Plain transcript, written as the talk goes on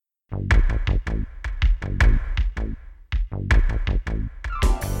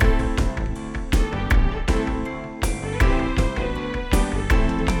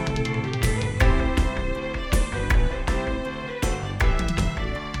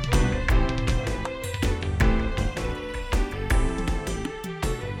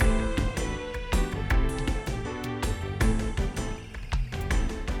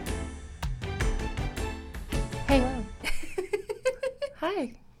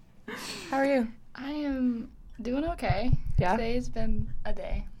How are you? I am doing okay. Yeah? Today's been a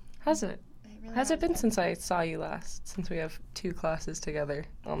day. How's it? Really Has it been since I saw you last? Since we have 2 classes together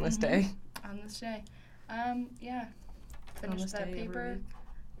on this day? On this day. Yeah. On Finished this that day every paper week.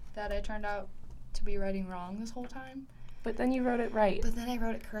 that I turned out to be writing wrong this whole time. But then you wrote it right. But then I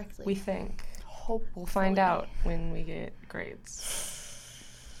wrote it correctly. We think. Hope We'll find out when we get grades.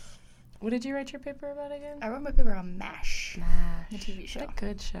 What did you write your paper about again? I wrote my paper on MASH. The TV show. What a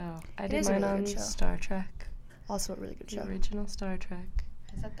good show. I It did is a mine really on good show. Star Trek. Also a really good The show. original Star Trek.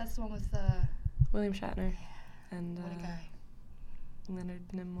 That's the one with William Shatner. And what a guy. Leonard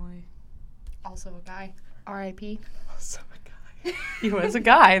Nimoy. Also a guy. R.I.P. Also a guy. He was a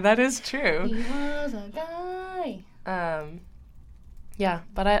guy. That is true. He was a guy. Yeah,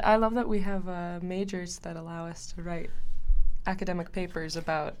 but I love that we have majors that allow us to write academic papers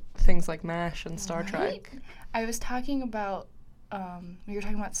about things like MASH and Star Trek. I was talking about, we were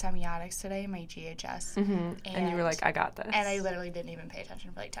talking about semiotics today in my GHS. Mm-hmm. And you were like, I got this. And I literally didn't even pay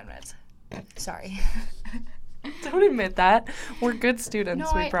attention for like 10 minutes. Sorry. Don't admit that. We're good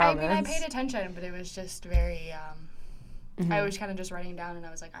students, we promise. I mean, I paid attention, but it was just very, I was kind of just writing down, and I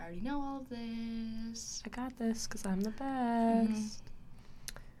was like, I already know all of this. I got this because I'm the best.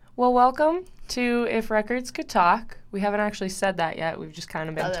 Well, welcome to If Records Could Talk. We haven't actually said that yet. We've just kind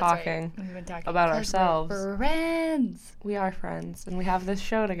of been talking We've been talking about 'cause ourselves. We're friends. We are friends, and we have this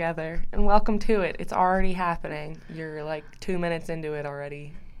show together. And welcome to it. It's already happening. You're like 2 minutes into it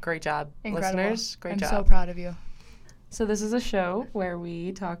already. Great job, Incredible. listeners. Great job. I'm so proud of you. So this is a show where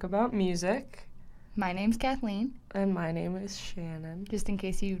we talk about music. My name's Kathleen. And my name is Shannon. Just in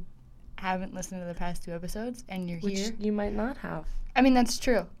case you haven't listened to the past 2 episodes and you're Which here. you might not have. I mean, that's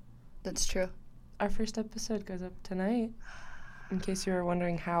true. That's true. Our first episode goes up tonight. In case you were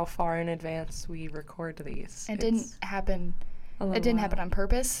wondering how far in advance we record these. It didn't happen. It didn't happen on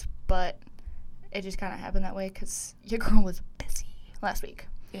purpose, but it just kind of happened that way because your girl was busy last week.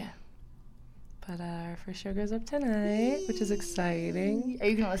 Yeah. But our first show goes up tonight, which is exciting. Are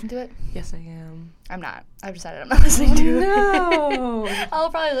you going to listen to it? Yes, I am. I'm not. I've decided I'm not listening to it. No. I'll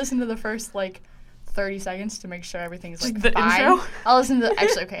probably listen to the first, 30 seconds to make sure everything's, the fine. intro? I'll listen to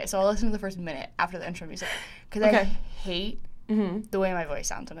I'll listen to the first minute after the intro music because I hate the way my voice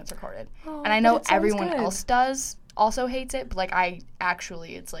sounds when it's recorded. Oh, and I know but it sounds everyone good. else also hates it, but,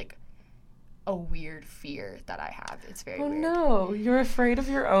 it's, a weird fear that I have. It's very weird. Oh, no. You're afraid of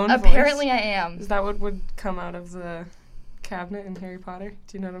your own Apparently voice? I am. Is that what would come out of the cabinet in Harry Potter?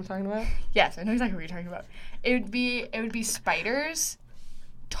 Do you know what I'm talking about? Yes, I know exactly what you're talking about. It would be spiders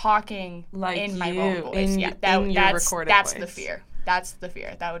talking Like in my you, own voice. in Yeah, your recorded that's voice. the fear. That's the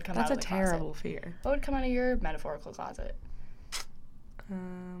fear. That would come That's out a of the terrible closet. fear. What would come out of your metaphorical closet?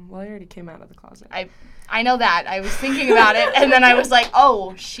 Well, I already came out of the closet. I know that. I was thinking about it, and then I was like,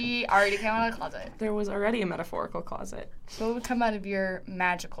 oh, she already came out of the closet. There was already a metaphorical closet. So what would come out of your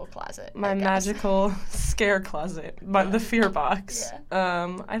magical closet? My I guess? magical scare closet. The fear box.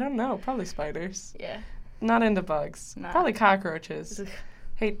 Yeah. I don't know. Probably spiders. Yeah. Not into bugs. Nah. Probably cockroaches.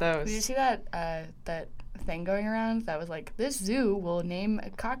 Hate Did you those. see that thing going around that was like, this zoo will name a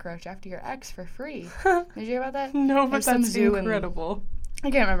cockroach after your ex for free? Did you hear about that? No, but There's some that's zoo incredible. I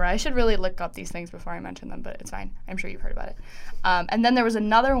can't remember. I should really look up these things before I mention them, but it's fine. I'm sure you've heard about it. And then there was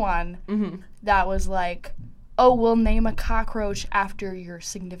another one that was like, oh, we'll name a cockroach after your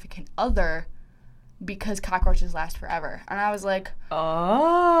significant other because cockroaches last forever. And I was like,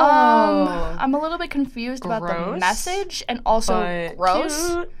 Oh. I'm a little bit confused about the Gross, message and also but gross.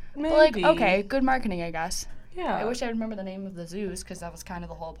 cute, But maybe. okay, good marketing, I guess. Yeah. I wish I would remember the name of the zoos because that was kind of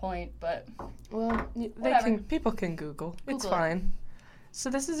the whole point, but Well, Whatever. people can Google. It's Google it. fine. So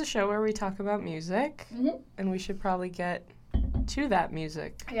this is a show where we talk about music, and we should probably get to that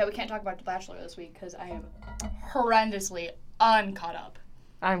music. yeah, we can't talk about The Bachelor this week because I am horrendously uncaught up.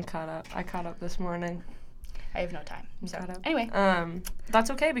 I'm caught up. I caught up this morning. I have no time. So Caught up. anyway, That's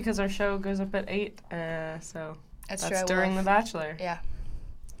okay because our show goes up at 8, so that's that's true. during The Bachelor. Yeah.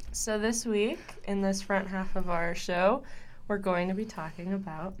 So this week, in this front half of our show, we're going to be talking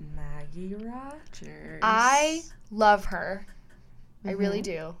about Maggie Rogers. I love her. I really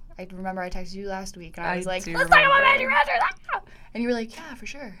do. I remember I texted you last week and I was like, do let's talk about remember. Maggie Rogers. Ah! And you were like, yeah, for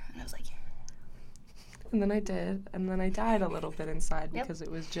sure. And I was like, yeah. And then I did, and then I died a little bit inside Yep. because it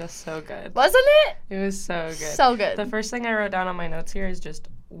was just so good. Wasn't it? It was so good. So good. The first thing I wrote down on my notes here is just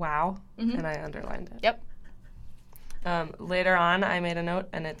wow, and I underlined it. Yep. Later on, I made a note,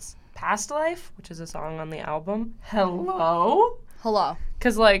 and it's Past Life, which is a song on the album. Hello? Hello.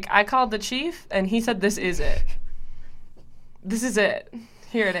 Because, I called the chief, and he said, this is it. This is it.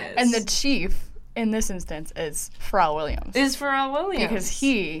 Here it is. And the chief, in this instance, is Pharrell Williams. is Pharrell Williams. Because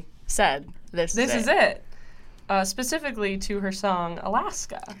he said, this is it. Specifically to her song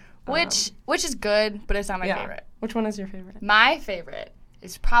Alaska. Which is good, but it's not my favorite. Which one is your favorite? My favorite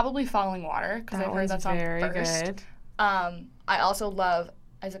is probably Falling Water, because I've heard that song very first. Good. I also love,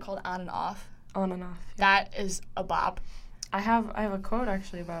 is it called On and Off? On and Off. Yeah. That is a bop. I have a quote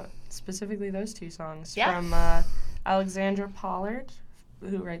actually about specifically those two songs from Alexandra Pollard,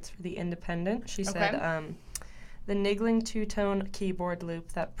 who writes for The Independent. She said, the niggling two-tone keyboard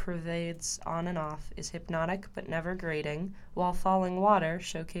loop that pervades On and Off is hypnotic but never grating, while Falling Water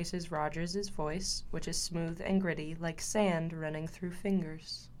showcases Rogers' voice, which is smooth and gritty like sand running through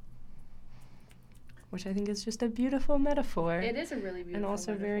fingers. Which I think is just a beautiful metaphor. It is a really beautiful and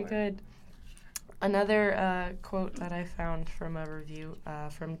also metaphor. Very good. Another quote that I found from a review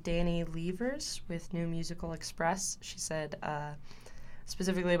from Danny Levers with New Musical Express. She said,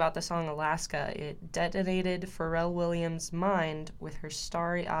 specifically about the song Alaska, it detonated Pharrell Williams' mind with her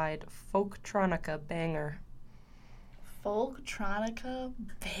starry-eyed folktronica banger. Folktronica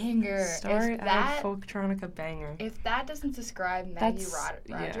banger. Starry-eyed folktronica banger. If that doesn't describe Maggie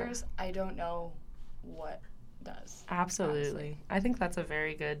Rogers, I don't know what does. Absolutely. Honestly. I think that's a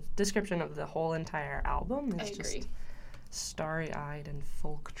very good description of the whole entire album. It's just starry-eyed and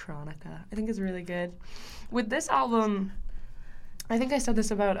folktronica. I think it's really good. With this album, I think I said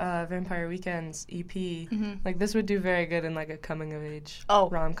this about Vampire Weekend's EP. Mm-hmm. Like, this would do very good in, like, a coming-of-age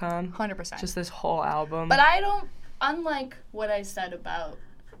rom-com. 100%. Just this whole album. But I don't, unlike what I said about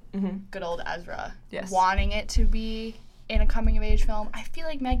good old Ezra, wanting it to be in a coming-of-age film, I feel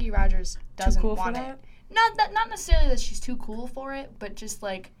like Maggie Rogers doesn't want it. Not necessarily that she's too cool for it, but just,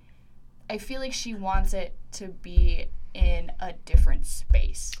 like, I feel like she wants it to be in a different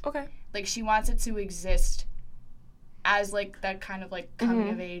space. Okay. Like, she wants it to exist as, like, that kind of, like,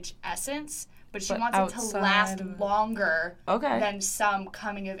 coming-of-age essence, but she wants it to last longer than some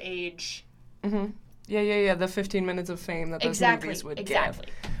coming-of-age. Mm-hmm. Yeah, the 15 minutes of fame that those movies would give.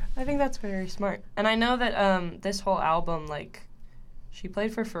 I think that's very smart. And I know that this whole album, like, she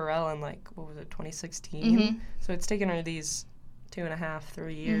played for Pharrell in, like, 2016? Mm-hmm. So it's taken her these 2.5,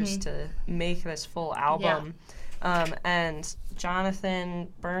 3 years to make this full album. Yeah. And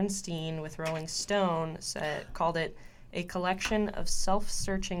Jonathan Bernstein with Rolling Stone called it a collection of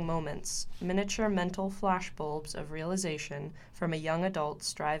self-searching moments, miniature mental flashbulbs of realization from a young adult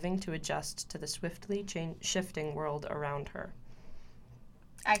striving to adjust to the swiftly shifting world around her.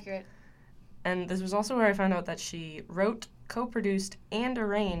 Accurate. And this was also where I found out that she wrote, co-produced, and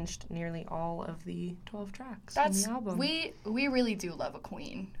arranged nearly all of the 12 tracks on the album. We really do love a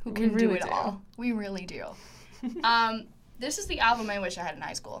queen who can do it all. We really do. This is the album I wish I had in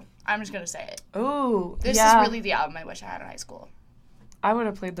high school. I'm just going to say it. Ooh, This is really the album I wish I had in high school. I would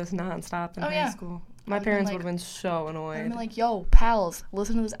have played this nonstop in high school. My parents would have been so annoyed. I'd been like, yo, pals,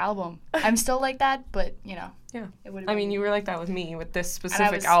 listen to this album. I'm still like that, but, you know. Yeah. It would have I mean, you were like that with me with this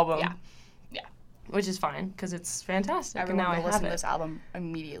specific album. Yeah. Which is fine, because it's fantastic. Everyone and now will listen to this album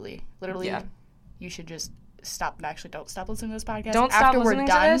immediately. Literally, you should just stop. Actually, don't stop listening to this podcast. Don't stop listening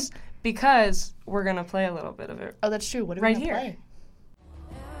to this, because we're going to play a little bit of it. Oh, that's true. What are we going to play?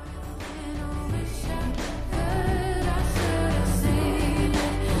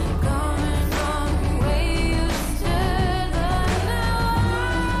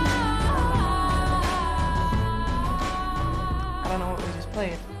 I don't know what we just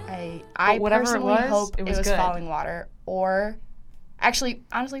played. I personally hope it was good. Falling Water, or actually,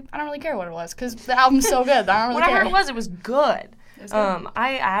 honestly, I don't really care what it was, because the album's so good. I don't really care. Whatever it was good.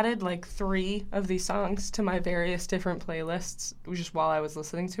 I added like 3 of these songs to my various different playlists just while I was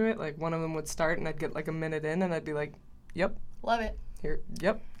listening to it. Like, one of them would start and I'd get like a minute in and I'd be like, yep. Love it.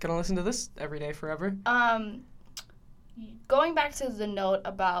 Gonna listen to this every day forever. Going back to the note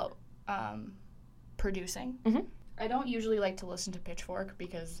about producing, I don't usually like to listen to Pitchfork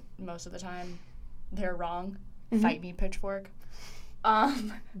because most of the time they're wrong. Fight me, Pitchfork.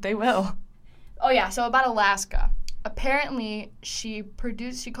 They will. Oh yeah, so about Alaska. Apparently, she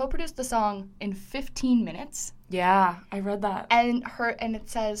co-produced the song in 15 minutes. Yeah, I read that. And it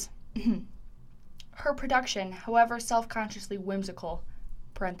says, her production, however self-consciously whimsical,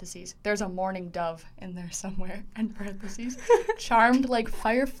 parentheses, there's a mourning dove in there somewhere, end parentheses, charmed like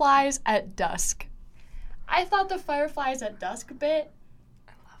fireflies at dusk. I thought the fireflies at dusk bit.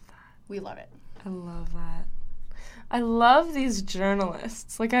 I love that. We love it. I love that. I love these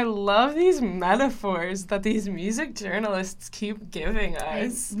journalists. Like, I love these metaphors that these music journalists keep giving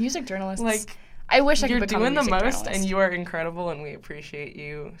us. Music journalists. Like, I wish I could become a music journalist. You're doing the most, and you are incredible, and we appreciate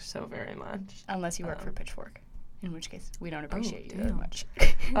you so very much. Unless you work for Pitchfork. In which case, we don't appreciate you very much.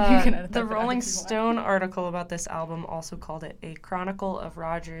 The Rolling Stone article about this album also called it a chronicle of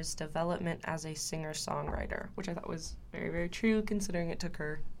Rogers' development as a singer-songwriter, which I thought was very, very true, considering it took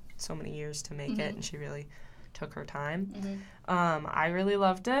her so many years to make it, and she really took her time. I really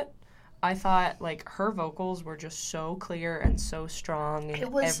loved it. I thought, like, her vocals were just so clear and so strong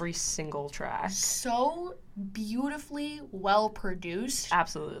in every single track. So beautifully well produced.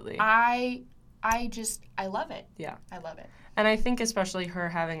 Absolutely. I love it. Yeah. I love it. And I think especially her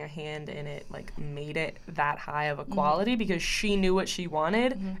having a hand in it, like, made it that high of a quality because she knew what she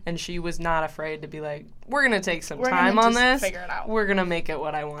wanted and she was not afraid to be like, we're going to take some time on this. Figure it out. We're going to make it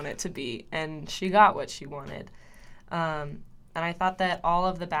what I want it to be. And she got what she wanted. And I thought that all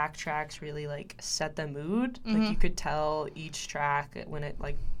of the backtracks really, like, set the mood. Like, you could tell each track when it,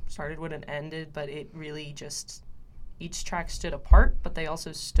 like, started when it ended, but it really just, each track stood apart, but they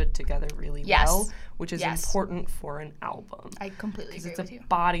also stood together really well, which is important for an album. I completely agree with you. It's a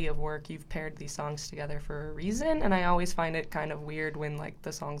body of work. You've paired these songs together for a reason, and I always find it kind of weird when, like,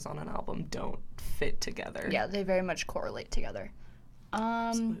 the songs on an album don't fit together. Yeah, they very much correlate together.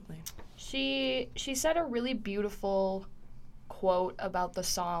 Absolutely. She said a really beautiful quote about the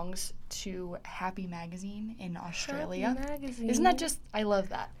songs to Happy Magazine in Australia. Happy Magazine. Isn't that just, I love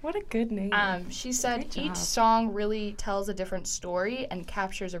that. What a good name. She said each song really tells a different story and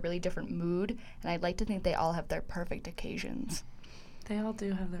captures a really different mood, and I'd like to think they all have their perfect occasions. They all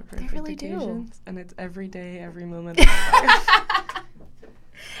do have their perfect occasions. And it's every day, every moment of my life.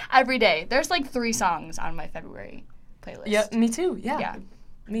 Every day. There's like 3 songs on my February playlist. Yeah, me too. Yeah.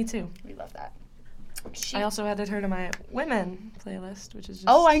 Me too. We love that. I also added her to my women playlist, which is just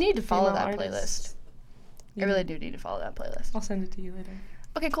I need to follow that artists. playlist. I really do need to follow that playlist. I'll send it to you later.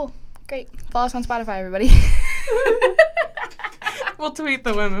 Okay, cool. Great. Follow us on Spotify, everybody. We'll tweet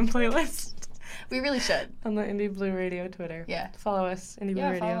the women playlist. We really should. On the Indie Blue Radio Twitter. Yeah. Follow us, Indie Blue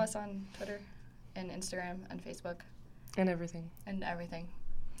Radio. Yeah, follow us on Twitter and Instagram and Facebook. And everything.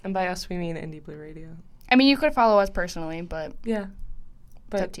 And by us, we mean Indie Blue Radio. I mean, you could follow us personally, but... Yeah.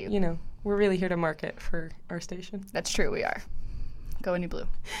 But, it's up to you. You know, we're really here to market for our station. That's true, we are. Go Indie Blue.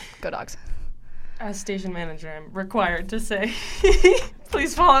 Go Dogs. As station manager, I'm required to say,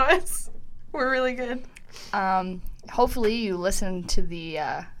 please follow us. We're really good. Hopefully you listen to the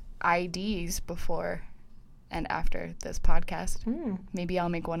IDs before and after this podcast. Maybe I'll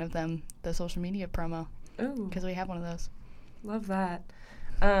make one of them the social media promo. Ooh. Because we have one of those. Love that.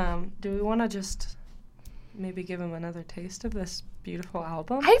 Do we want to just maybe give them another taste of this beautiful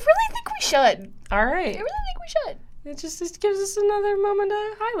album? I really think we should. All right. I really think we should. It just gives us another moment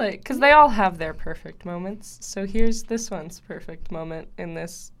to highlight, because they all have their perfect moments. So here's this one's perfect moment in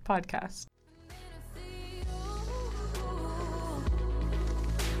this podcast.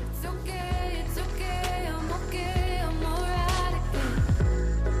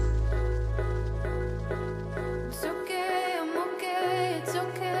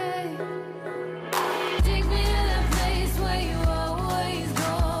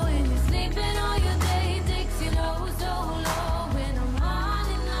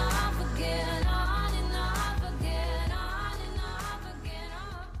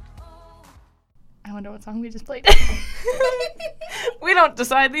 I wonder what song we just played. We don't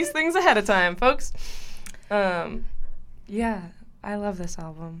decide these things ahead of time, folks. Yeah, I love this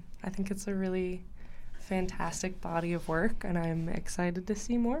album. I think it's a really fantastic body of work, and I'm excited to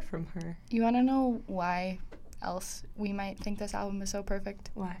see more from her. You want to know why else we might think this album is so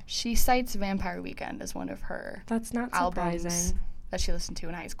perfect? Why? She cites Vampire Weekend as one of her That's not albums surprising. that she listened to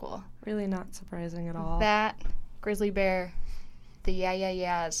in high school. Really not surprising at all. That, Grizzly Bear, the Yeah Yeah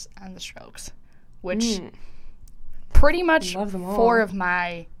Yeahs, and the Strokes, which pretty much 4 of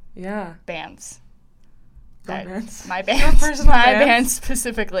my bands. Bands. My bands. My bands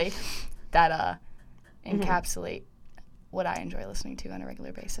specifically that encapsulate what I enjoy listening to on a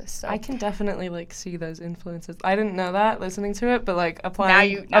regular basis. So I can definitely like see those influences. I didn't know that listening to it, but like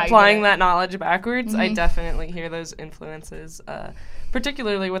applying that knowledge backwards, I definitely hear those influences.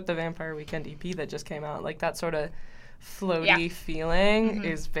 Particularly with the Vampire Weekend EP that just came out, like that sort of floaty feeling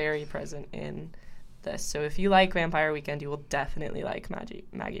is very present in this. So if you like Vampire Weekend, you will definitely like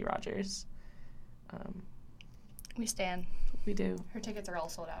Maggie Rogers. We stand. We do. Her tickets are all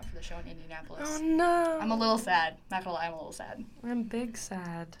sold out for the show in Indianapolis. Oh, no. I'm a little sad. Not gonna lie, I'm a little sad. I'm big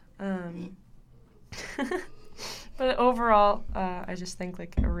sad. But overall, I just think,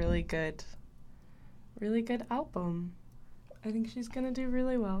 like, a really good album. I think she's going to do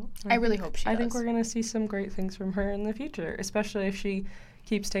really well. I really hope she does. I think we're going to see some great things from her in the future, especially if she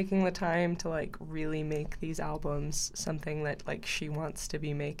keeps taking the time to, like, really make these albums something that, like, she wants to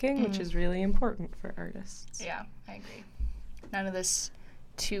be making, which is really important for artists. Yeah, I agree. None of this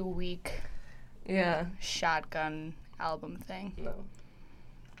 2-week shotgun album thing. No.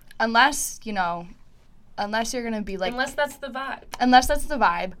 Unless you're going to be, like... Unless that's the vibe. Unless that's the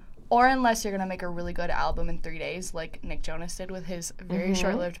vibe. Or unless you're going to make a really good album in 3 days, like Nick Jonas did with his very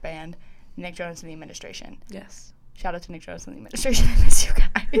short-lived band, Nick Jonas and the Administration. Yes. Shout out to Nick Jonas and the Administration. I miss you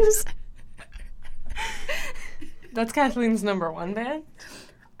guys. That's Kathleen's number 1 band?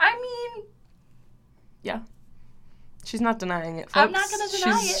 I mean... Yeah. She's not denying it, folks. I'm not going to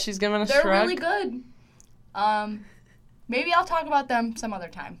deny it. She's giving a They're shrug. really good. Maybe I'll talk about them some other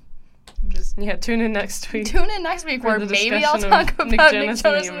time. Tune in next week. Tune in next week where maybe I'll talk about Nick Jonas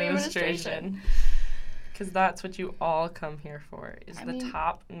and the Administration. Because that's what you all come here for, is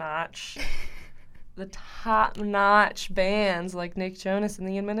top-notch bands like Nick Jonas and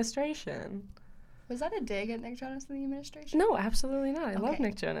the Administration. Was that a dig at Nick Jonas and the Administration? No, absolutely not. I love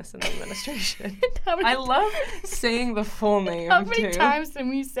Nick Jonas and the Administration. I love saying the full name, How many times can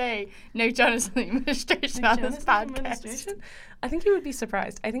we say Nick Jonas and the Administration on this podcast? I think you would be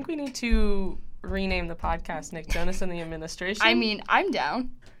surprised. I think we need to rename the podcast Nick Jonas and the Administration. I mean, I'm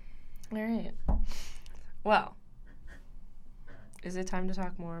down. All right. Well, is it time to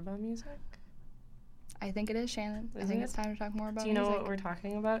talk more about music? I think it is, Shannon. I think it's time to talk more about music. Do you know what we're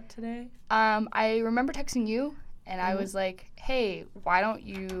talking about today? I remember texting you, and I was like, hey, why don't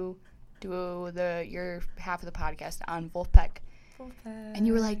you do your half of the podcast on Vulfpeck? Vulfpeck. And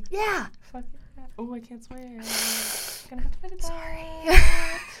you were like, yeah. Fuck yeah. Oh, I can't swear. I'm gonna have to put it Sorry.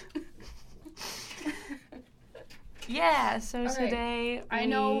 Yeah, so today I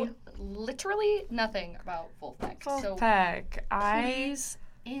know literally nothing about Vulfpeck. Vulfpeck. So please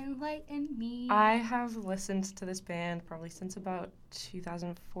enlighten me. I have listened to this band probably since about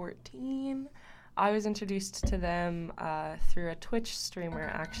 2014. I was introduced to them through a Twitch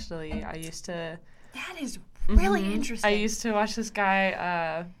streamer, actually. I used to... That is really interesting. I used to watch this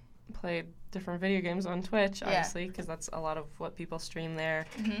guy play different video games on Twitch, obviously, because that's a lot of what people stream there.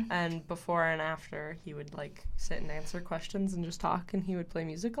 And before and after, he would, like, sit and answer questions and just talk, and he would play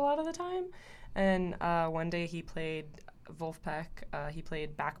music a lot of the time. And one day he played Vulfpeck. He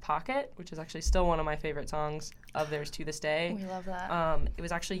played Back Pocket, which is actually still one of my favorite songs of theirs to this day. We love that. It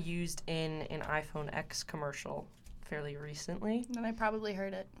was actually used in an iPhone X commercial fairly recently. Then I probably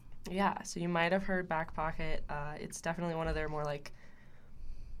heard it. Yeah, so you might have heard Back Pocket. It's definitely one of their more, like,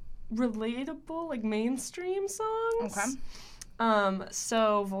 relatable, like, mainstream songs. Okay.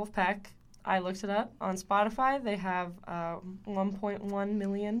 So Vulfpeck, I looked it up on Spotify. They have 1.1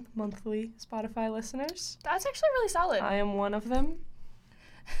 million monthly Spotify listeners. That's actually really solid. I am one of them.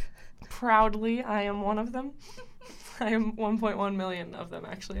 Proudly, I am one of them. I am 1.1 million of them,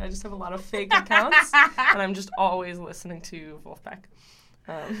 actually. I just have a lot of fake accounts, and I'm just always listening to Vulfpeck.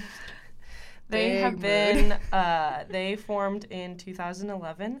 They have been, they formed in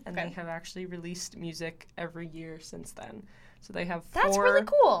 2011, and they have actually released music every year since then. So they have 4... That's really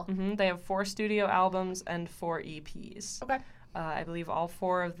cool. They have 4 studio albums and 4 EPs. Okay. I believe all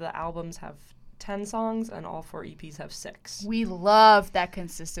 4 of the albums have 10 songs, and all 4 EPs have 6. We love that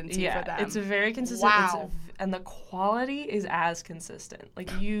consistency for them. Yeah, it's a very consistent. Wow. And the quality is as consistent. Like,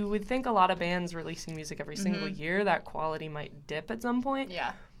 you would think a lot of bands releasing music every single year, that quality might dip at some point.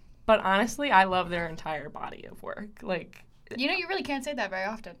 Yeah. But honestly, I love their entire body of work. Like, you know, you really can't say that very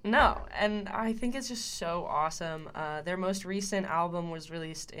often. No, and I think it's just so awesome. Their most recent album was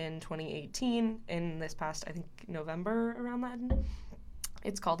released in 2018, in this past, I think, November, around that.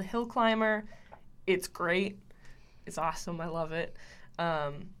 It's called Hill Climber. It's great. It's awesome. I love it.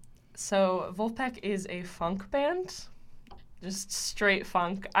 So Vulfpeck is a funk band. Just straight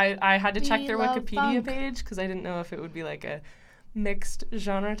funk. I had to check their Wikipedia page because I didn't know if it would be like a mixed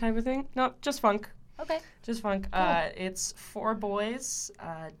genre type of thing. No, just funk. Okay. Just funk. Cool. It's 4 boys,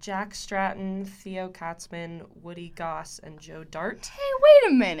 Jack Stratton, Theo Katzman, Woody Goss, and Joe Dart. Hey,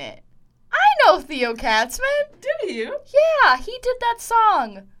 wait a minute. I know Theo Katzman. Do you? Yeah, he did that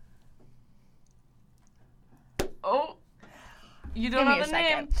song. Oh. You don't know the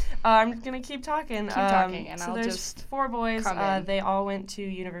name. I'm going to keep talking. Keep talking, and so I'll there's just 4 boys. come in. They all went to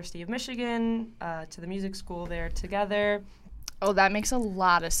University of Michigan, to the music school there together. Oh, that makes a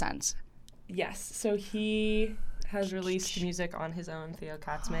lot of sense. Yes. So he has released music on his own, Theo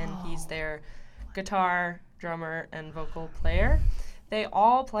Katzman. Oh. He's their guitar, drummer, and vocal player. They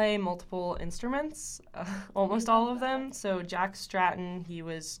all play multiple instruments, almost all of them. So Jack Stratton, he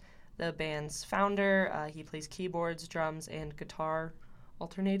was the band's founder. He plays keyboards, drums, and guitar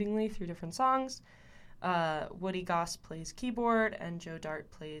alternatingly through different songs. Woody Goss plays keyboard, and Joe Dart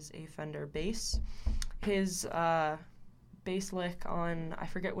plays a Fender bass. His bass lick on, I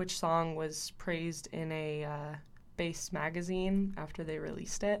forget which song, was praised in a bass magazine after they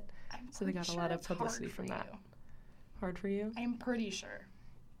released it. So they got a lot of publicity from that. Hard for you? I'm pretty sure.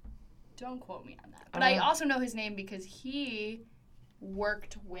 Don't quote me on that. But I also know his name because he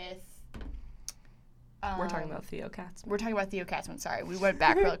worked with... we're talking about Theo Katzman. We're talking about Theo Katzman. Sorry, we went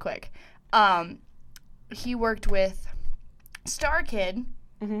back real quick. He worked with Star Kid,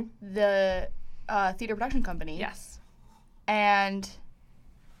 the theater production company. Yes. And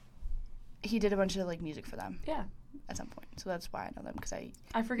he did a bunch of like music for them. Yeah. At some point. So that's why I know them, because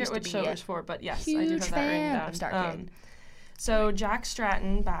I forget which show it was for, but yes, I do huge have that written fan down. of Star Kid. So Jack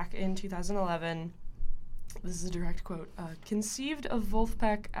Stratton, back in 2011, this is a direct quote, conceived of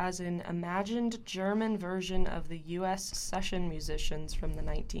Vulfpeck as an imagined German version of the U.S. session musicians from the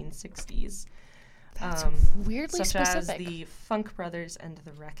 1960s. That's weirdly such specific. As the Funk Brothers and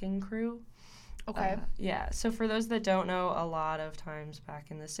the Wrecking Crew. Okay. Yeah, so for those that don't know, a lot of times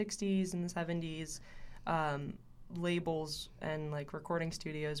back in the 60s and the 70s, labels and like recording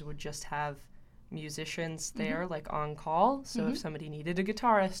studios would just have musicians there like on call. So if somebody needed a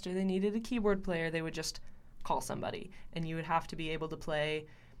guitarist or they needed a keyboard player, they would just call somebody, and you would have to be able to play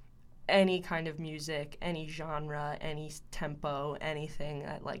any kind of music, any genre, any tempo, anything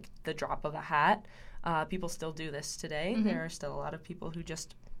at like the drop of a hat. People still do this today. There are still a lot of people who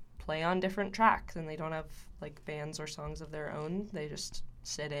just play on different tracks, and they don't have like bands or songs of their own. They just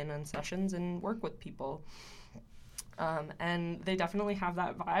sit in on sessions and work with people. And they definitely have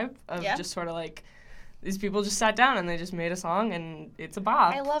that vibe of just sort of like, these people just sat down and they just made a song and it's a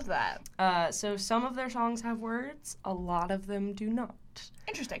bop. I love that. So some of their songs have words. A lot of them do not.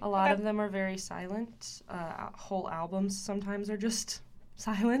 Interesting. A lot of them are very silent. Whole albums sometimes are just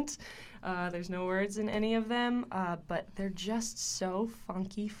silent. There's no words in any of them, but they're just so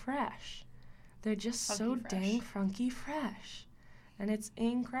funky fresh. They're just dang funky fresh. And it's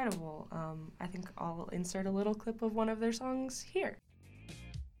incredible. I think I'll insert a little clip of one of their songs here.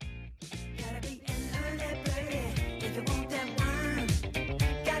 Gotta be an early birdie if you want that worm.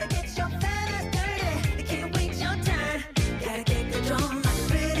 Gotta get your feathers dirty. You can't wait your turn. Gotta get the drum like a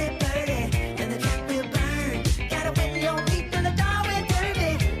pretty birdie, and the track will burn. Gotta win your feet in the Darwin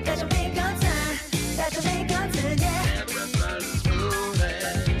Derby. That's your main concern. That's your main concern, yeah. Everybody's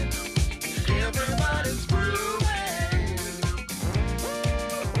moving. Everybody's grooving.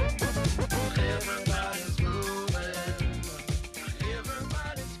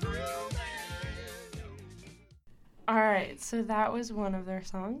 All right, so that was one of their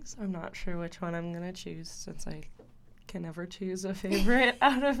songs. I'm not sure which one I'm going to choose since I can never choose a favorite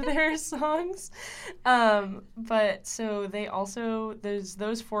out of their songs. But so they also, there's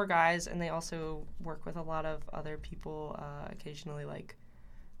those four guys, and they also work with a lot of other people. Occasionally, like,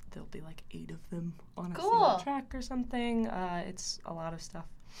 there'll be like 8 of them on a single track or something. It's a lot of stuff.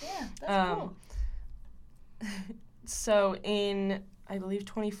 Yeah, that's cool. So in, I believe,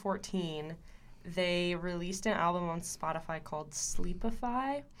 2014, they released an album on Spotify called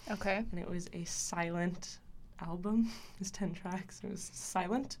Sleepify. Okay. And it was a silent album. It was 10 tracks. It was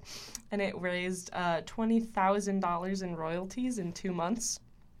silent. And it raised $20,000 in royalties in 2 months.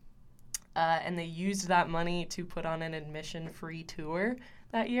 And they used that money to put on an admission-free tour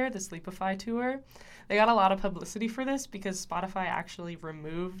that year, the Sleepify tour. They got a lot of publicity for this because Spotify actually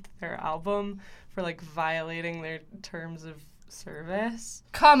removed their album for, like, violating their terms of service.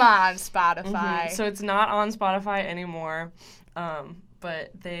 Come on, Spotify. So it's not on Spotify anymore,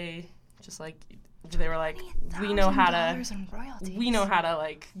 but they just like, they were like, we know how to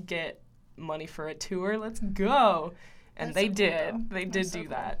like get money for a tour. Let's go. And they did. They did do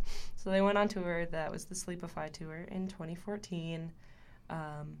that. So they went on tour. That was the Sleepify tour in 2014.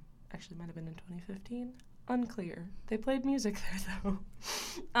 Actually, it might have been in 2015. Unclear. They played music there though.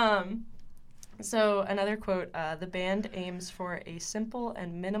 So another quote, the band aims for a simple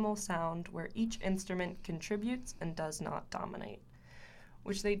and minimal sound where each instrument contributes and does not dominate,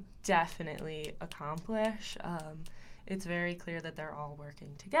 which they definitely accomplish. It's very clear that they're all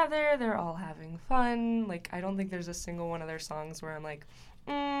working together. They're all having fun. Like, I don't think there's a single one of their songs where I'm like,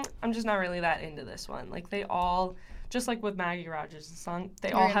 I'm just not really that into this one. Like, they all, just like with Maggie Rogers' song,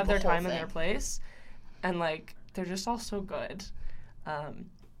 they all have their time and their place. And, like, they're just all so good.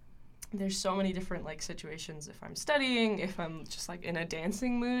 There's so many different, like, situations. If I'm studying, if I'm just, like, in a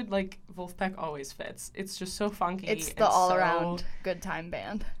dancing mood, like, Vulfpeck always fits. It's just so funky. It's the all-around good time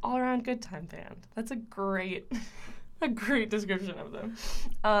band. All-around good time band. That's a great description of them.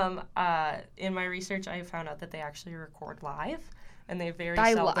 In my research, I found out that they actually record live, and they very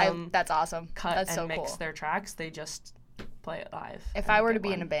seldom that's awesome. cut that's and so mix cool. their tracks. They just play it live. If I were to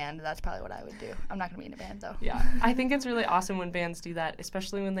be in a band, that's probably what I would do. I'm not going to be in a band, though. Yeah. I think it's really awesome when bands do that,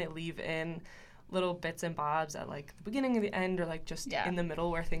 especially when they leave in little bits and bobs at, like, the beginning or the end, or, like, just in the middle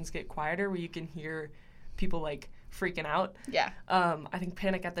where things get quieter, where you can hear people, like, freaking out. Yeah. I think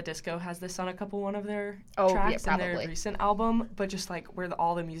Panic at the Disco has this on one of their tracks in their recent album, but just, like, where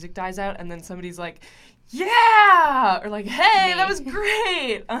all the music dies out, and then somebody's like, yeah! Or, like, hey, that was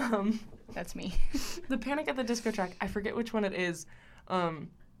great! That's me. The Panic at the Disco track, I forget which one it is,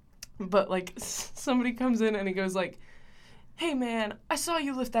 but, like, somebody comes in and he goes, like, hey, man, I saw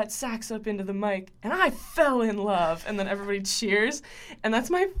you lift that sax up into the mic, and I fell in love. And then everybody cheers. And that's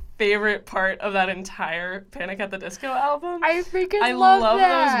my favorite part of that entire Panic at the Disco album. I freaking love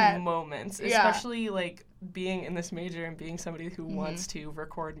that. Those moments, especially, like, being in this major and being somebody who wants to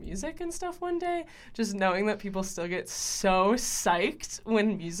record music and stuff one day. Just knowing that people still get so psyched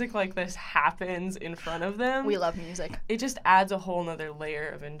when music like this happens in front of them. We love music. It just adds a whole nother layer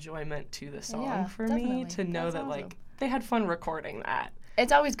of enjoyment to the song for me to know that, like, they had fun recording that.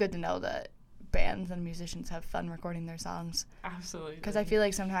 It's always good to know that bands and musicians have fun recording their songs. Absolutely. Because I feel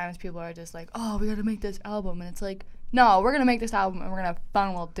like sometimes people are just like, oh, we got to make this album. And it's like, no, we're going to make this album and we're going to have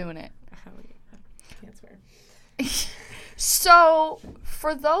fun while doing it. Can't swear. So,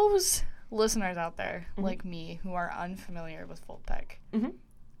 for those listeners out there, like me, who are unfamiliar with Vulfpeck,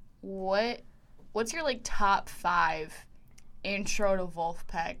 what's your, like, top 5 intro to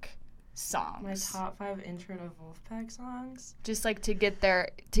Vulfpeck songs? My top 5 intro to Vulfpeck songs? Just, like, to get their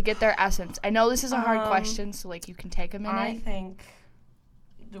essence. I know this is a hard question, so, like, you can take a minute. I think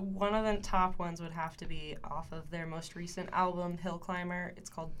one of the top ones would have to be off of their most recent album, Hill Climber. It's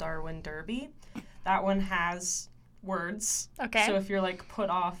called Darwin Derby. That one has words. Okay. So if you're, like, put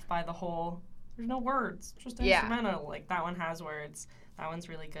off by the whole, there's no words, just instrumental. Like, that one has words. That one's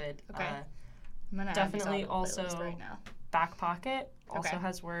really good. Okay. Definitely also right now. Back Pocket also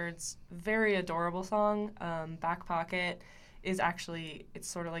has words. Very adorable song. Back Pocket is actually, it's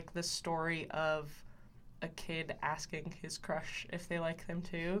sort of like the story of a kid asking his crush if they like them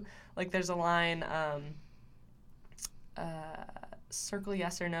too. Like, there's a line, circle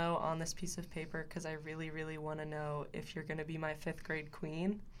yes or no on this piece of paper because I really, really want to know if you're going to be my 5th grade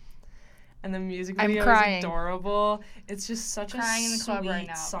queen. And the music video is adorable. It's just such a sweet right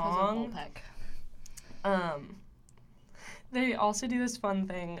now song. They also do this fun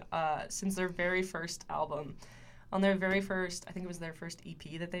thing since their very first album. On their very first, I think it was their first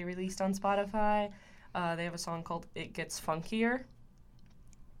EP that they released on Spotify, they have a song called It Gets Funkier.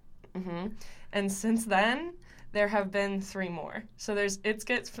 And since then, there have been 3 more. So there's It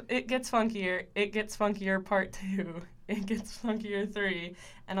Gets Funkier, It Gets Funkier Part 2, It Gets Funkier 3,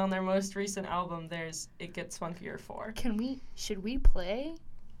 and on their most recent album, there's It Gets Funkier 4. Should we play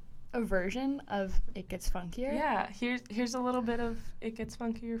a version of It Gets Funkier? Yeah, here's a little bit of It Gets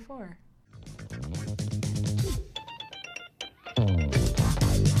Funkier 4.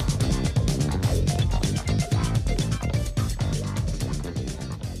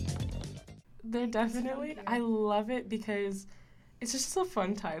 They're definitely, I love it because it's just a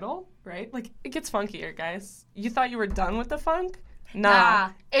fun title, right? Like, it gets funkier, guys. You thought you were done with the funk?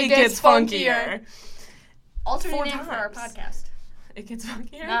 Nah, it gets funkier. Alternate name for our podcast. It Gets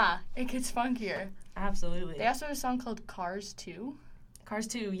Funkier? Nah, It Gets Funkier. Absolutely. They also have a song called Cars 2. Cars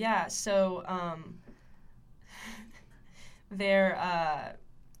 2, yeah. So, their, I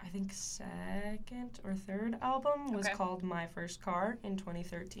think, 2nd or 3rd album was called My First Car in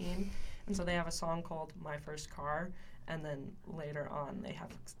 2013. And so they have a song called My First Car, and then later on they have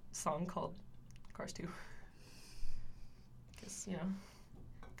a song called Cars 2. Because,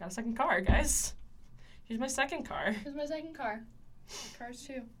 got a second car, guys. Here's my second car. Here's my second car. Cars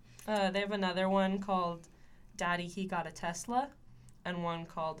 2. They have another one called Daddy, He Got a Tesla, and one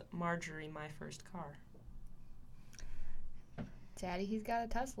called Marjorie, My First Car. Daddy, He's Got a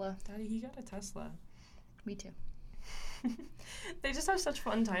Tesla. Daddy, He Got a Tesla. Me too. They just have such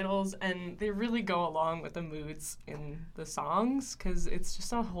fun titles, and they really go along with the moods in the songs, because it's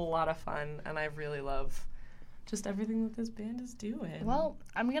just a whole lot of fun, and I really love just everything that this band is doing. Well,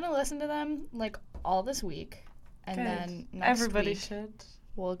 I'm going to listen to them, like, all this week, and then next Everybody week, should.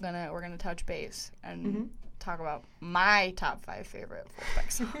 we're gonna touch base and talk about my top 5 favorite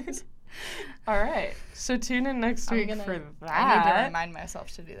Vulfpeck songs. All right. So tune in next week for that. I need to remind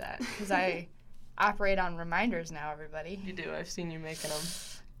myself to do that, because I operate on reminders now, everybody. You do. I've seen you making them.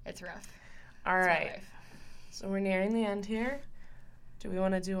 It's rough. All right. So we're nearing the end here. Do we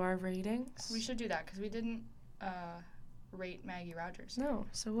want to do our ratings? We should do that, because we didn't rate Maggie Rogers. No.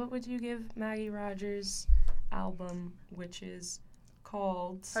 So what would you give Maggie Rogers' album, which is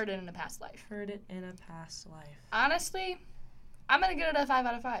called Heard It in a Past Life. Heard It in a Past Life. Honestly, I'm going to give it a 5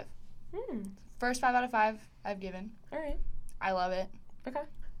 out of 5. First 5 out of 5 I've given. All right. I love it. Okay.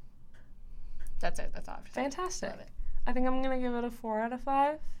 That's it. That's all I have to say. Fantastic. Love it. I think I'm going to give it a 4 out of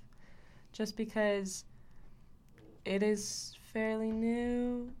 5 just because it is fairly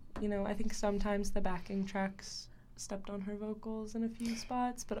new. You know, I think sometimes the backing tracks stepped on her vocals in a few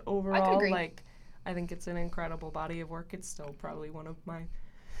spots, but overall, like, I think it's an incredible body of work. It's still probably one of my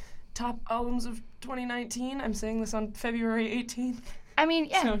top albums of 2019. I'm saying this on February 18th. I mean,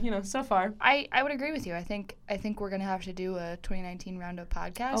 yeah. So, you know, so far. I would agree with you. I think we're going to have to do a 2019 Roundup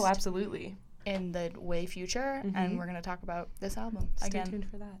podcast. Oh, absolutely. In the way future, and we're going to talk about this album again. Stay tuned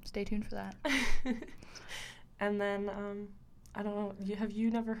for that. Stay tuned for that. And then, I don't know, have you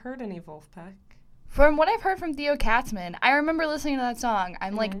never heard any Vulfpeck? From what I've heard from Theo Katzman, I remember listening to that song.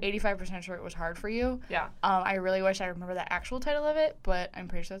 I'm like 85% sure it was Hard for You. Yeah. I really wish I remember the actual title of it, but I'm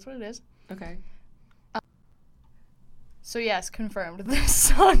pretty sure that's what it is. Okay. So yes, confirmed. This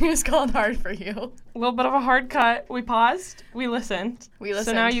song is called Hard for You. A little bit of a hard cut. We paused. We listened.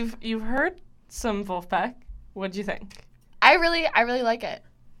 So now you've heard some Vulfpeck. What'd you think? I really like it.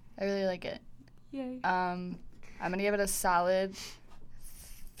 I really like it. Yay. I'm gonna give it a solid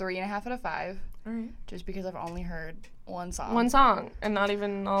 3.5 out of 5. All right. Just because I've only heard one song. One song, and not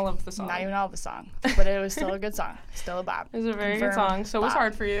even all of the song. Not even all of the song, but it was still a good song. Still a bop. It was a very good song. So it was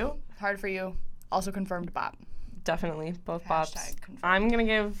Hard for You. Hard for You. Also confirmed bop. Definitely, both bops. I'm gonna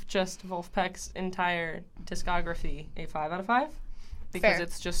give just Vulfpeck's entire discography a 5 out of 5 because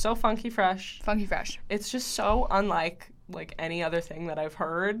it's just so funky fresh. Funky fresh. It's just so unlike like any other thing that I've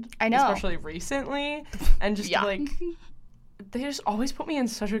heard. I know, especially recently, and just like they just always put me in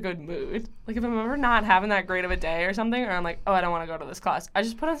such a good mood. Like if I'm ever not having that great of a day or something, or I'm like, oh, I don't want to go to this class, I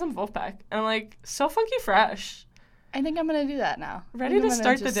just put on some Vulfpeck, and I'm like, so funky fresh. I think I'm gonna do that now. Ready to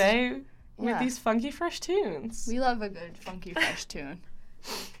start the day with these funky fresh tunes. We love a good funky fresh tune.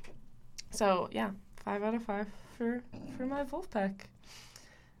 So yeah, 5 out of 5 for my Vulfpeck.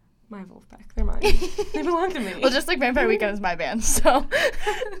 My Vulfpeck, they're mine. They belong to me. Well, just like Vampire Weekend is my band, so.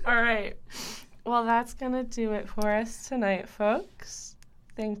 All right. Well, that's gonna do it for us tonight, folks.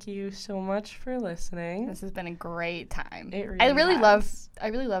 Thank you so much for listening. This has been a great time. It really I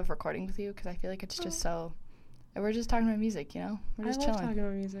really love recording with you because I feel like it's just so. We're just talking about music, you know? We're just chilling. I love talking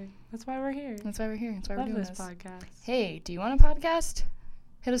about music. That's why we're here. That's why we're here. That's why we're doing this podcast. Hey, do you want a podcast?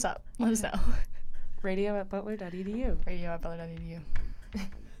 Hit us up. Let us know. radio@butler.edu. radio@butler.edu.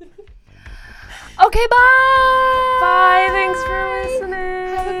 Okay, bye! Bye! Thanks for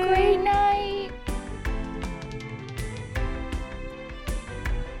listening! Have a great night!